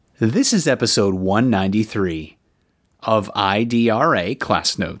This is episode 193 of IDRA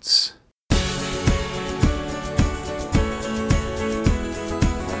Class Notes.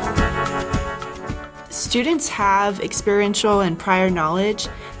 Students have experiential and prior knowledge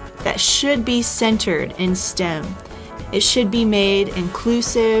that should be centered in STEM. It should be made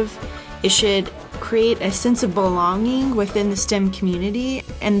inclusive. It should create a sense of belonging within the STEM community,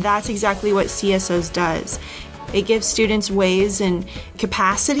 and that's exactly what CSOs does. It gives students ways and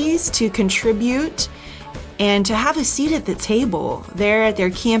capacities to contribute and to have a seat at the table there at their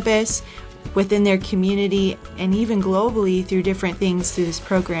campus, within their community, and even globally through different things through this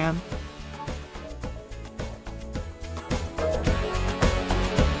program.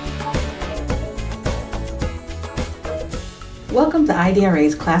 Welcome to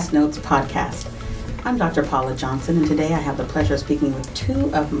IDRA's Class Notes podcast. I'm Dr. Paula Johnson, and today I have the pleasure of speaking with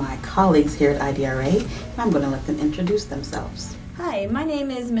two of my colleagues here at IDRA, and I'm going to let them introduce themselves. Hi, my name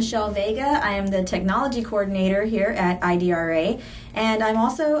is Michelle Vega. I am the Technology Coordinator here at IDRA, and I'm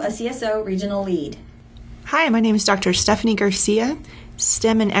also a CSO Regional Lead. Hi, my name is Dr. Stephanie Garcia,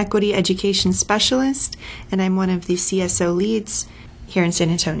 STEM and Equity Education Specialist, and I'm one of the CSO leads here in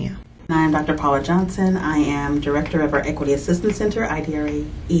San Antonio. I am Dr. Paula Johnson. I am Director of our Equity Assistance Center, IDRA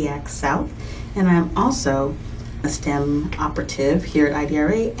EAC South, and I am also a STEM operative here at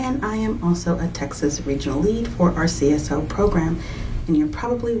IDRA, and I am also a Texas Regional Lead for our CSO program. And you're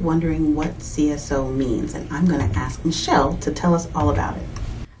probably wondering what CSO means, and I'm going to ask Michelle to tell us all about it.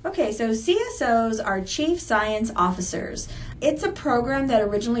 Okay, so CSOs are Chief Science Officers. It's a program that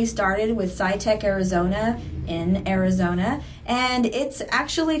originally started with SciTech Arizona in Arizona, and it's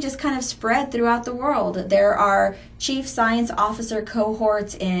actually just kind of spread throughout the world. There are Chief Science Officer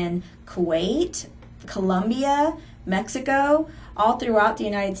cohorts in Kuwait, Colombia, Mexico, all throughout the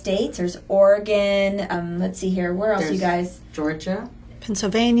United States. There's Oregon, let's see here, where else you guys? Georgia.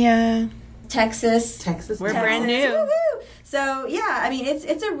 Pennsylvania. Texas. We're brand new. Woo-hoo! So yeah, I mean,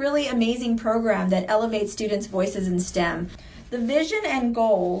 it's a really amazing program that elevates students' voices in STEM. The vision and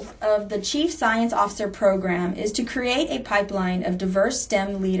goals of the Chief Science Officer program is to create a pipeline of diverse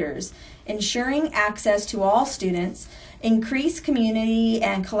STEM leaders, ensuring access to all students, increase community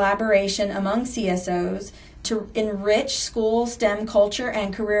and collaboration among CSOs, to enrich school STEM culture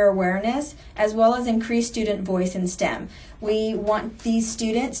and career awareness, as well as increase student voice in STEM. We want these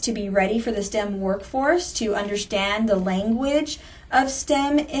students to be ready for the STEM workforce, to understand the language of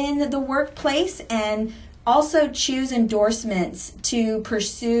STEM in the workplace, and also choose endorsements to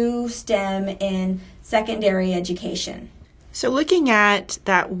pursue STEM in secondary education. So looking at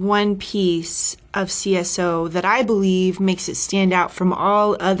that one piece of CSO that I believe makes it stand out from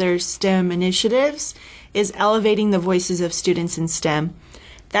all other STEM initiatives is elevating the voices of students in STEM.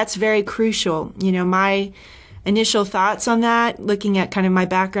 That's very crucial. You know, my initial thoughts on that, looking at kind of my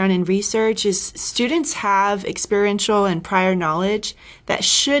background in research, is students have experiential and prior knowledge that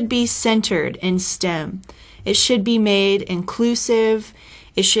should be centered in STEM. It should be made inclusive.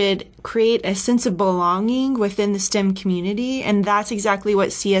 It should create a sense of belonging within the STEM community, and that's exactly what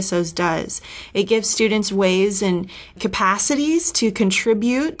CSOs does. It gives students ways and capacities to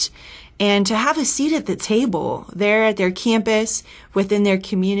contribute and to have a seat at the table there at their campus, within their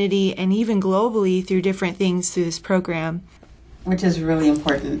community, and even globally through different things through this program. Which is really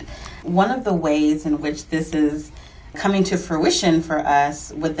important. One of the ways in which this is coming to fruition for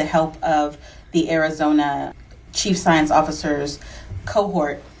us with the help of the Arizona Chief Science Officers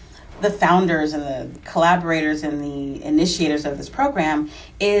cohort, the founders and the collaborators and the initiators of this program,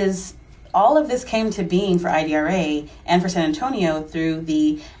 is all of this came to being for IDRA and for San Antonio through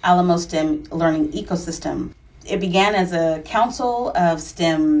the Alamo STEM Learning Ecosystem. It began as a council of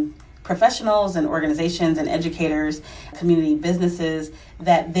STEM professionals and organizations and educators, community businesses,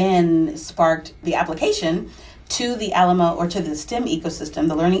 that then sparked the application to the Alamo, or to the STEM ecosystem,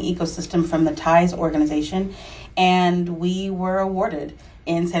 the learning ecosystem, from the TIES organization, and we were awarded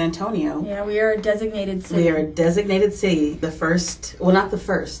in San Antonio. Yeah, we are a designated city. We are a designated city. The first, well, not the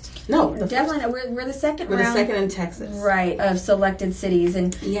first. No, definitely not. We're the second round. We're the second in Texas. Right, of selected cities.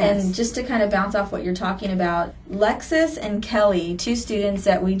 And yes. And just to kind of bounce off what you're talking about, Lexus and Kelly, two students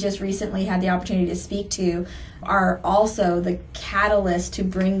that we just recently had the opportunity to speak to, are also the catalyst to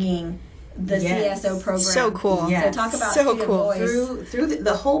bringing the CSO program. So cool. Yes. So talk about so student cool. voice. Through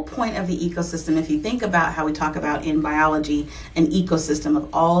the whole point of the ecosystem, if you think about how we talk about in biology an ecosystem of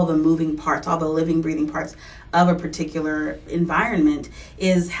all the moving parts, all the living, breathing parts of a particular environment,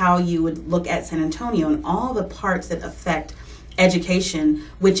 is how you would look at San Antonio and all the parts that affect education,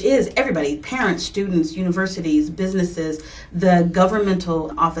 which is everybody, parents, students, universities, businesses, the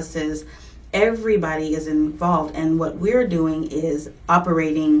governmental offices, everybody is involved. And what we're doing is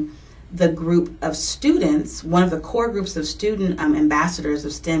operating the group of students, one of the core groups of student ambassadors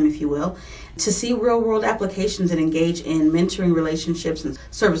of STEM, if you will, to see real-world applications and engage in mentoring relationships and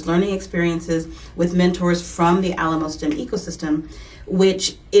service learning experiences with mentors from the Alamo STEM ecosystem,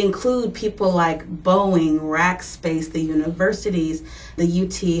 which include people like Boeing, Rackspace, the universities, the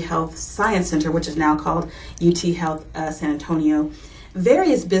UT Health Science Center, which is now called UT Health San Antonio,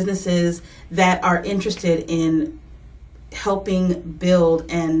 various businesses that are interested in helping build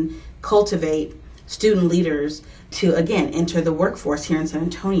and cultivate student leaders to, again, enter the workforce here in San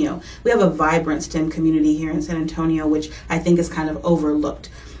Antonio. We have a vibrant STEM community here in San Antonio, which I think is kind of overlooked.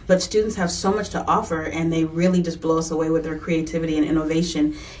 But students have so much to offer, and they really just blow us away with their creativity and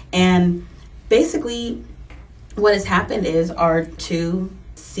innovation. And basically, what has happened is our two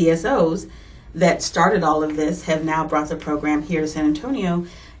CSOs that started all of this have now brought the program here to San Antonio,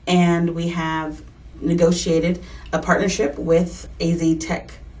 and we have negotiated a partnership with AZ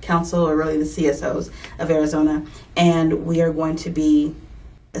Tech Council, or really the CSOs of Arizona, and we are going to be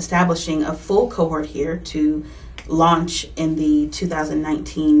establishing a full cohort here to launch in the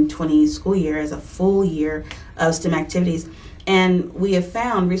 2019-20 school year as a full year of STEM activities. And we have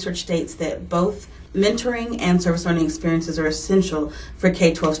found, research states, that both mentoring and service learning experiences are essential for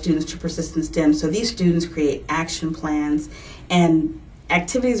K-12 students to persist in STEM. So these students create action plans and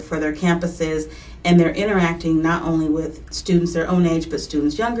activities for their campuses, and they're interacting not only with students their own age, but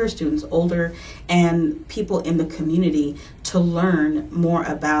students younger, students older, and people in the community to learn more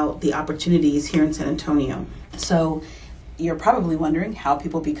about the opportunities here in San Antonio. So you're probably wondering how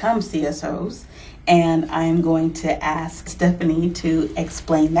people become CSOs, and I am going to ask Stephanie to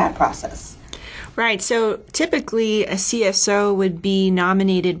explain that process. Right. So typically a CSO would be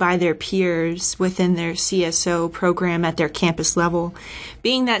nominated by their peers within their CSO program at their campus level.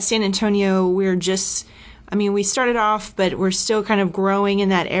 Being that San Antonio, we started off, but we're still kind of growing in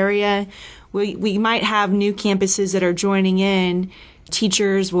that area. We might have new campuses that are joining in.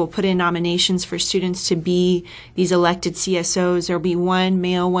 Teachers will put in nominations for students to be these elected CSOs. There'll be one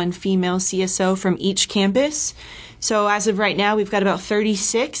male, one female CSO from each campus. So as of right now, we've got about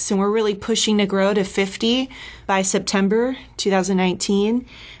 36, and we're really pushing to grow to 50 by September 2019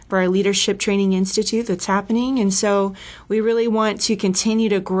 for our Leadership Training Institute that's happening. And so we really want to continue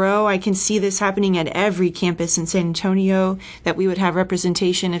to grow. I can see this happening at every campus in San Antonio, that we would have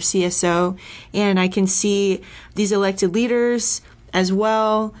representation of CSO. And I can see these elected leaders as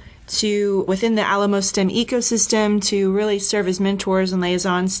well to within the Alamo STEM ecosystem to really serve as mentors and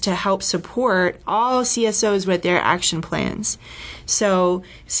liaisons to help support all CSOs with their action plans. So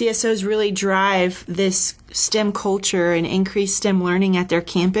CSOs really drive this STEM culture and increase STEM learning at their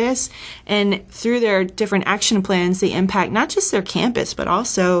campus. And through their different action plans, they impact not just their campus, but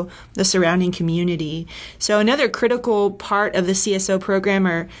also the surrounding community. So another critical part of the CSO program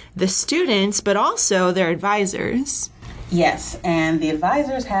are the students, but also their advisors. Yes, and the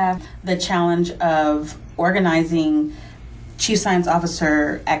advisors have the challenge of organizing Chief Science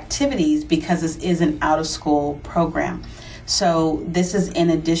Officer activities because this is an out-of-school program. So this is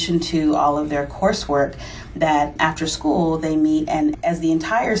in addition to all of their coursework that after school they meet, and as the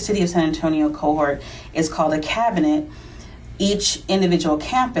entire City of San Antonio cohort is called a cabinet, each individual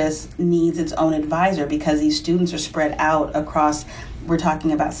campus needs its own advisor because these students are spread out across, we're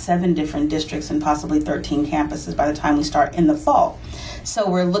talking about 7 different districts and possibly 13 campuses by the time we start in the fall. So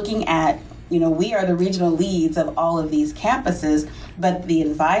we're looking at, we are the regional leads of all of these campuses, but the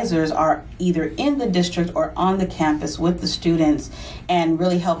advisors are either in the district or on the campus with the students and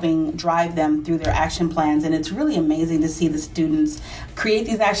really helping drive them through their action plans. And it's really amazing to see the students create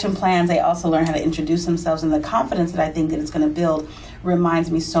these action plans. They also learn how to introduce themselves, and the confidence that I think that it's going to build reminds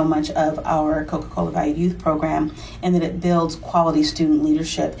me so much of our Coca-Cola Valley Youth Program, and that it builds quality student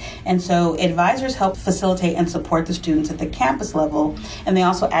leadership. And so advisors help facilitate and support the students at the campus level, and they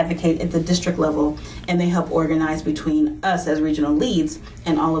also advocate at the district level, and they help organize between us as regional leads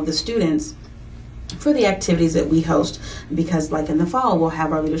and all of the students for the activities that we host, because like in the fall, we'll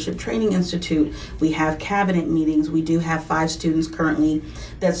have our Leadership Training Institute, we have cabinet meetings, we do have 5 students currently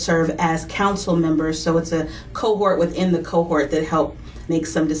that serve as council members, so it's a cohort within the cohort that help make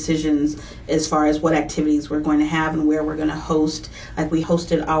some decisions as far as what activities we're going to have and where we're going to host. Like we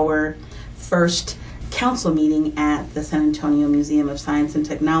hosted our first council meeting at the San Antonio Museum of Science and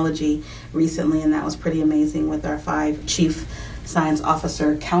Technology recently, and that was pretty amazing with our 5 Chief Science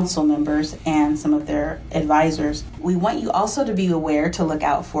Officer council members and some of their advisors. We want you also to be aware to look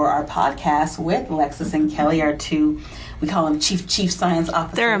out for our podcast with Lexus and Kelly, our 2, we call them Chief Science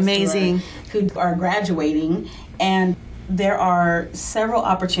Officers. They're amazing. Who are graduating. And there are several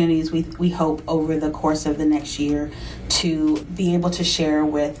opportunities we hope over the course of the next year to be able to share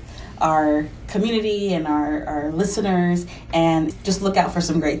with our community and our listeners, and just look out for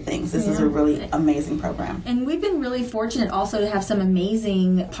some great things. This is a really amazing program. And we've been really fortunate also to have some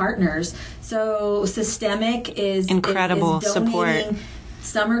amazing partners. So Systemic is incredible is support.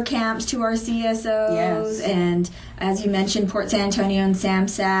 Summer camps to our CSOs, Yes. and as you mentioned, Port San Antonio and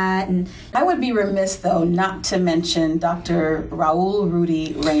SAMSAT. And I would be remiss, though, not to mention Dr. Raul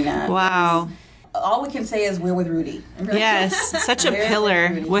Rudy Reyna. Wow. All we can say is we're with Rudy. Yes, such a We're pillar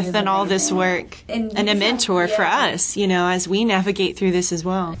with Rudy. within all this He's work, And and a mentor for yeah. us, as we navigate through this as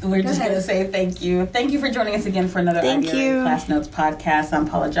well. We're just ahead. going to say thank you. Thank you for joining us again for another Thank IDRA you. Class Notes podcast. I'm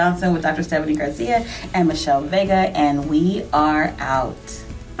Paula Johnson with Dr. Stephanie Garcia and Michelle Vega, and we are out.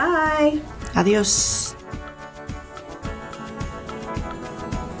 bye. Adios.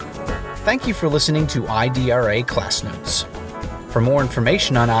 Thank you for listening to IDRA Class Notes. For more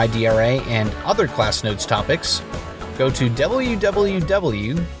information on IDRA and other Class Notes topics, go to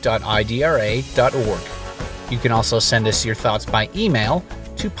www.idra.org. You can also send us your thoughts by email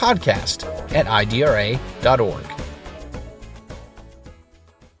to podcast@idra.org.